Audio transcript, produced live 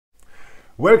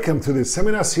Welcome to this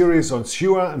seminar series on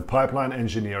sewer and pipeline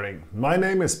engineering. My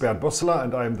name is Bert Bosseler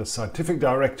and I am the Scientific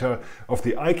Director of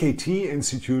the IKT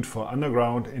Institute for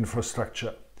Underground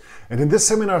Infrastructure. And in this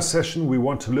seminar session we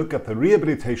want to look at the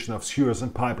rehabilitation of sewers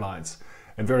and pipelines.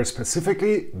 And very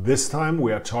specifically, this time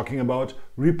we are talking about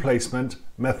replacement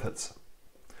methods.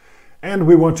 And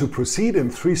we want to proceed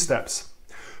in 3 steps.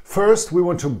 First, we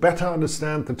want to better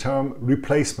understand the term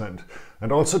replacement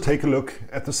and also take a look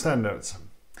at the standards.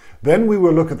 Then we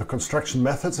will look at the construction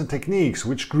methods and techniques,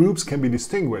 which groups can be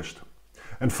distinguished.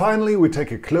 And finally, we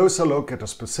take a closer look at a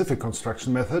specific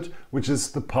construction method, which is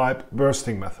the pipe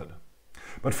bursting method.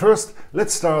 But first,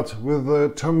 let's start with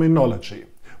the terminology.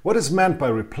 What is meant by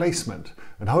replacement,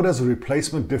 and how does a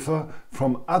replacement differ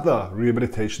from other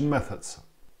rehabilitation methods?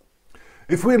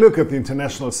 If we look at the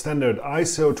international standard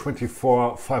ISO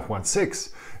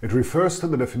 24516, it refers to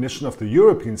the definition of the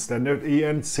European standard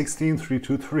EN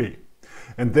 16323.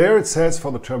 And there it says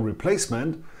for the term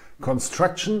replacement,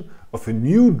 construction of a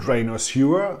new drain or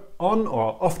sewer on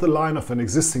or off the line of an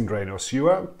existing drain or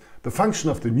sewer, the function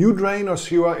of the new drain or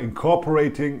sewer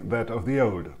incorporating that of the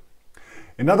old.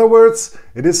 In other words,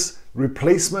 it is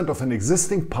replacement of an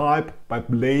existing pipe by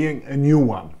laying a new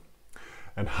one.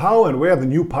 And how and where the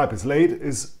new pipe is laid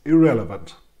is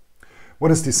irrelevant.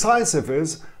 What is decisive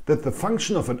is that the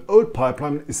function of an old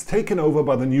pipeline is taken over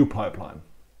by the new pipeline.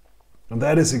 And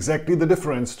that is exactly the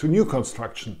difference to new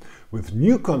construction. With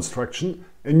new construction,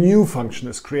 a new function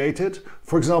is created.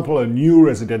 For example, a new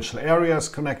residential area is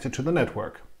connected to the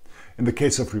network. In the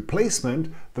case of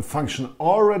replacement, the function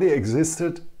already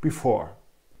existed before.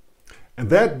 And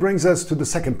that brings us to the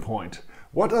second point.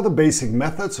 What are the basic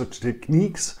methods or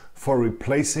techniques for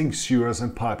replacing sewers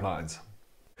and pipelines?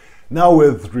 Now,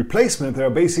 with replacement, there are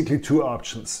basically 2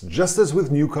 options, just as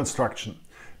with new construction.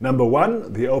 Number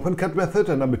 1, the open cut method,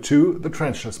 and number 2, the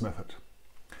trenchless method.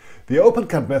 The open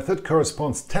cut method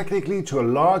corresponds technically to a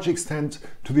large extent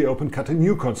to the open cut in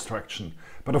new construction.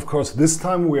 But of course, this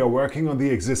time we are working on the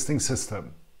existing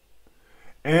system.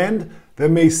 And there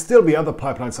may still be other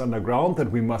pipelines underground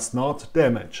that we must not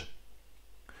damage.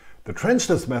 The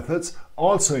trenchless methods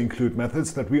also include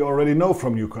methods that we already know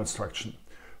from new construction.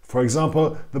 For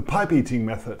example, the pipe eating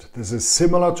method. This is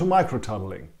similar to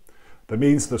microtunneling. That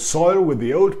means the soil with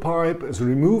the old pipe is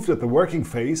removed at the working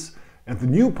phase and the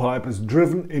new pipe is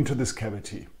driven into this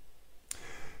cavity.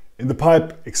 In the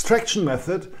pipe extraction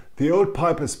method, the old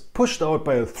pipe is pushed out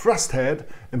by a thrust head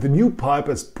and the new pipe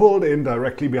is pulled in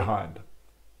directly behind.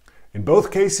 In both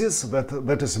cases,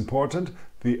 that is important,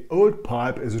 the old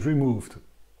pipe is removed.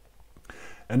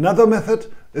 Another method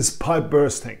is pipe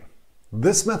bursting.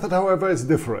 This method, however, is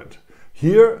different.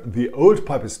 Here, the old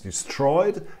pipe is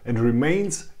destroyed and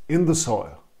remains in the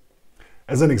soil.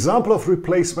 As an example of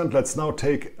replacement, let's now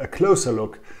take a closer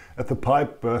look at the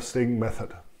pipe bursting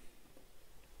method.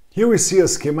 Here we see a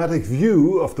schematic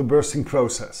view of the bursting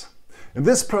process. In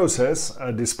this process,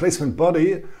 a displacement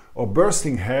body or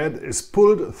bursting head is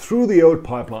pulled through the old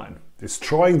pipeline,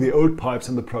 destroying the old pipes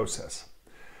in the process.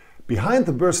 Behind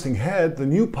the bursting head, the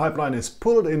new pipeline is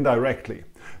pulled in directly.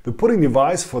 The pulling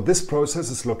device for this process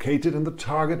is located in the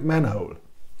target manhole.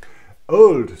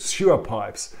 Old sewer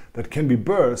pipes that can be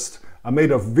burst are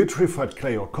made of vitrified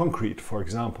clay or concrete, for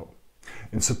example.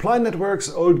 In supply networks,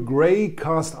 old grey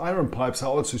cast iron pipes are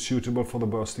also suitable for the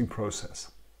bursting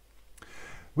process.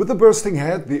 With the bursting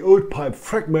head, the old pipe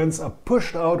fragments are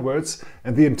pushed outwards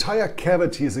and the entire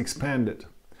cavity is expanded.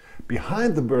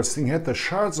 Behind the bursting head, the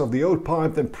shards of the old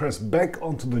pipe then press back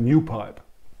onto the new pipe.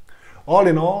 All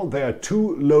in all, there are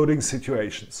 2 loading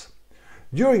situations.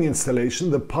 During installation,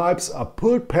 the pipes are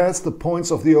pulled past the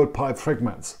points of the old pipe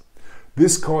fragments.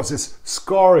 This causes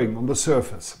scoring on the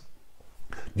surface.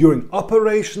 During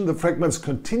operation, the fragments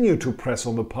continue to press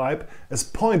on the pipe as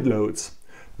point loads.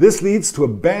 This leads to a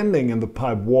bending in the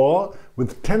pipe wall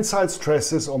with tensile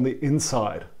stresses on the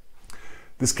inside.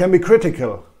 This can be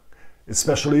critical,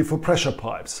 especially for pressure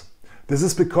pipes. This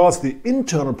is because the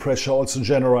internal pressure also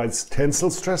generates tensile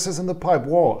stresses in the pipe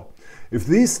wall. If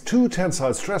these 2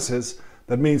 tensile stresses,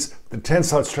 that means the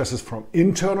tensile stresses from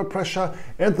internal pressure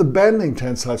and the bending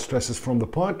tensile stresses from the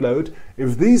point load,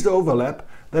 if these overlap,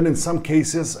 then in some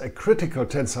cases a critical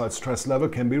tensile stress level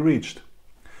can be reached.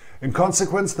 In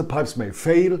consequence, the pipes may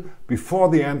fail before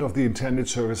the end of the intended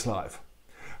service life.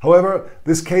 However,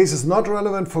 this case is not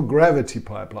relevant for gravity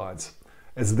pipelines,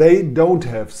 as they don't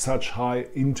have such high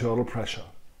internal pressure.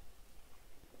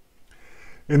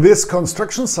 In this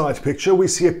construction site picture, we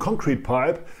see a concrete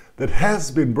pipe that has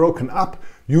been broken up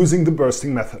using the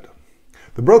bursting method.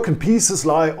 The broken pieces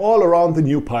lie all around the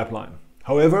new pipeline.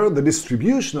 However, the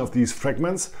distribution of these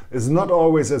fragments is not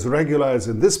always as regular as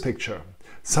in this picture.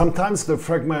 Sometimes the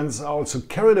fragments are also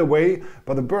carried away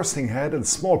by the bursting head and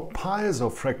small piles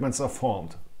of fragments are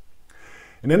formed.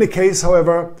 In any case,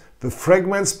 however, the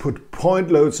fragments put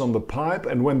point loads on the pipe,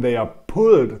 and when they are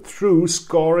pulled through,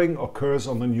 scoring occurs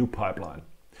on the new pipeline.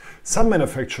 Some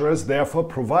manufacturers therefore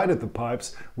provided the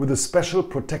pipes with a special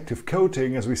protective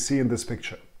coating, as we see in this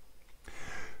picture.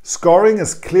 Scoring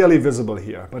is clearly visible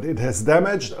here, but it has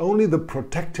damaged only the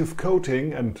protective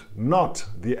coating and not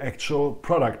the actual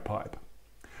product pipe.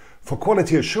 For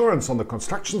quality assurance on the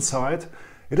construction site,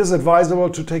 it is advisable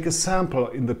to take a sample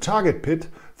in the target pit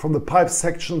from the pipe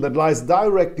section that lies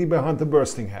directly behind the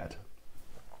bursting head.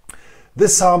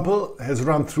 This sample has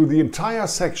run through the entire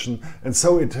section, and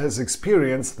so it has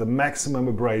experienced the maximum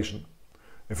abrasion.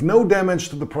 If no damage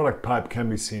to the product pipe can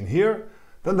be seen here,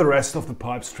 then the rest of the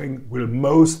pipe string will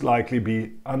most likely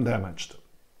be undamaged.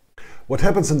 What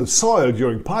happens in the soil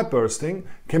during pipe bursting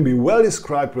can be well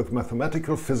described with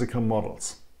mathematical physical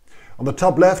models. On the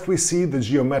top left we see the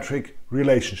geometric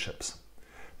relationships.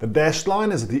 The dashed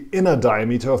line is the inner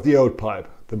diameter of the old pipe.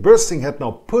 The bursting head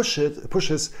now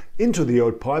pushes into the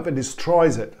old pipe and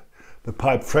destroys it. The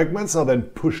pipe fragments are then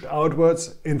pushed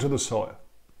outwards into the soil.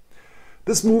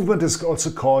 This movement is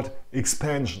also called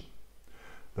expansion.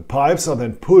 The pipes are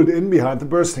then pulled in behind the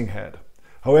bursting head.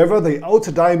 However, the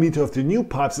outer diameter of the new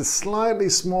pipes is slightly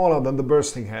smaller than the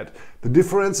bursting head. The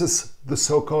difference is the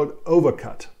so-called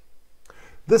overcut.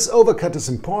 This overcut is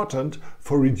important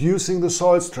for reducing the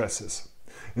soil stresses.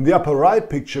 In the upper right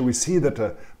picture we see that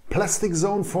a plastic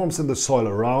zone forms in the soil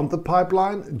around the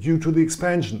pipeline due to the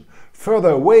expansion. Further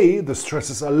away the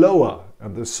stresses are lower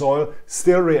and the soil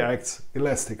still reacts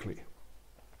elastically.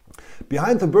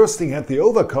 Behind the bursting head, the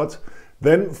overcut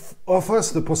then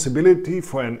offers the possibility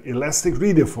for an elastic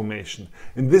redeformation.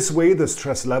 In this way the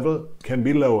stress level can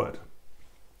be lowered.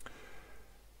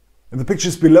 In the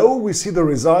pictures below we see the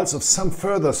results of some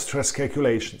further stress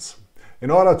calculations.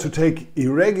 In order to take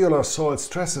irregular soil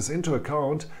stresses into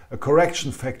account, a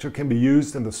correction factor can be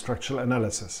used in the structural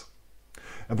analysis.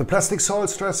 And the plastic soil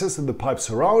stresses in the pipe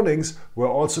surroundings were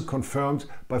also confirmed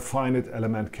by finite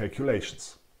element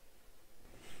calculations.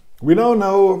 We now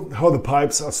know how the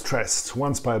pipes are stressed,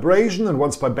 once by abrasion and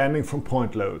once by bending from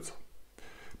point loads.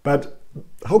 But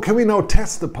how can we now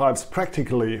test the pipes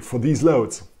practically for these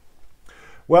loads?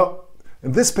 Well,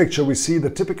 in this picture we see the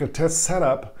typical test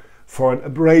setup for an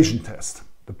abrasion test.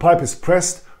 The pipe is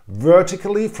pressed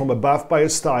vertically from above by a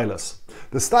stylus.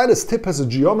 The stylus tip has a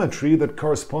geometry that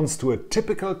corresponds to a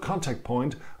typical contact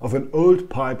point of an old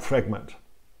pipe fragment.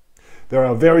 There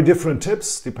are very different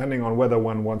tips depending on whether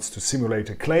one wants to simulate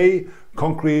a clay,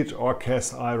 concrete or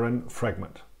cast iron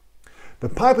fragment. The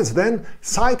pipe is then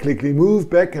cyclically moved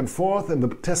back and forth in the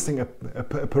testing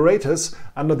apparatus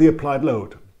under the applied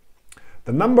load.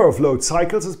 The number of load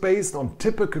cycles is based on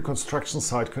typical construction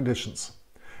site conditions.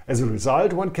 As a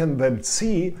result, one can then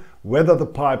see whether the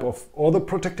pipe or the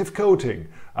protective coating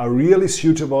are really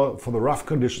suitable for the rough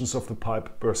conditions of the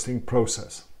pipe bursting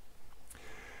process.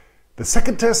 The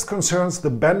second test concerns the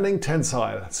bending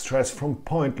tensile stress from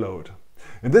point load.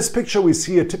 In this picture we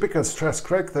see a typical stress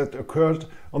crack that occurred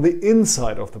on the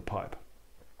inside of the pipe.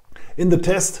 In the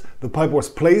test, the pipe was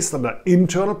placed under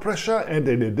internal pressure and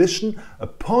in addition a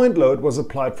point load was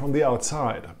applied from the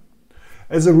outside.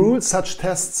 As a rule, such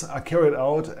tests are carried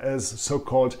out as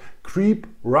so-called creep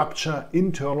rupture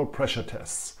internal pressure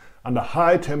tests under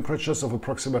high temperatures of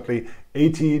approximately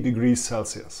 80 degrees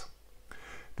Celsius.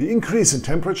 The increase in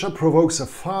temperature provokes a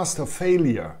faster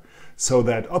failure, so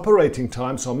that operating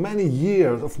times of many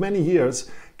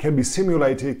years can be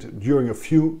simulated during a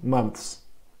few months.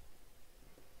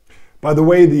 By the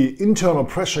way, the internal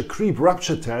pressure creep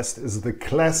rupture test is the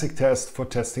classic test for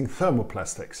testing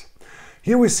thermoplastics.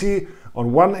 Here we see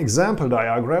on one example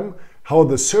diagram how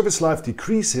the service life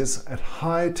decreases at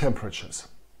high temperatures.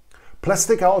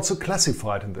 Plastic are also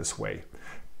classified in this way.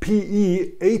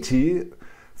 PE 80,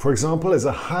 for example, is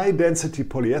a high-density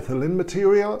polyethylene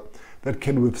material that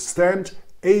can withstand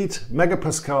 8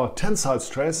 megapascal tensile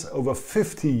stress over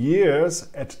 50 years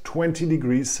at 20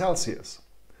 degrees Celsius.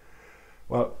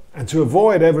 Well, and to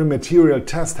avoid every material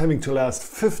test having to last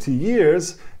 50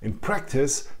 years, in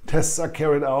practice, tests are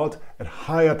carried out at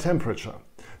higher temperature,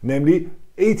 namely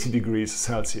 80 degrees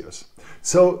Celsius.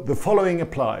 So the following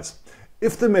applies.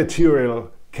 If the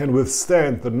material can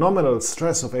withstand the nominal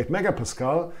stress of 8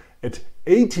 megapascal at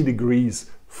 80 degrees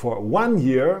for 1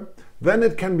 year, then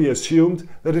it can be assumed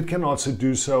that it can also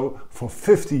do so for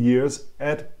 50 years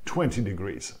at 20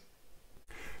 degrees.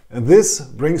 And this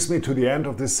brings me to the end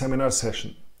of this seminar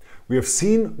session. We have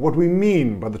seen what we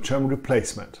mean by the term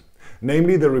replacement,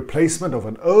 namely the replacement of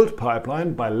an old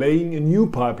pipeline by laying a new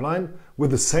pipeline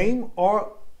with the same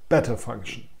or better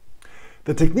function.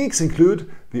 The techniques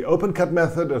include the open cut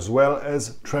method as well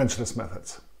as trenchless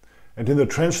methods. And in the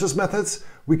trenchless methods,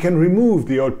 we can remove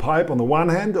the old pipe on the one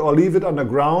hand or leave it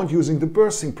underground using the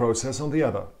bursting process on the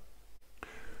other.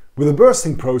 With the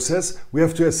bursting process, we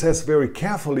have to assess very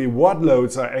carefully what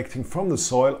loads are acting from the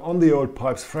soil on the old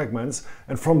pipe's fragments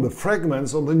and from the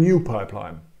fragments on the new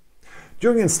pipeline.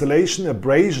 During installation,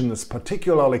 abrasion is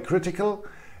particularly critical,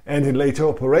 and in later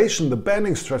operation, the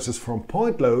bending stresses from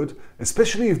point load,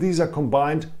 especially if these are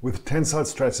combined with tensile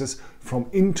stresses from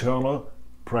internal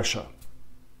pressure.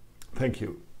 Thank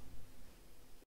you.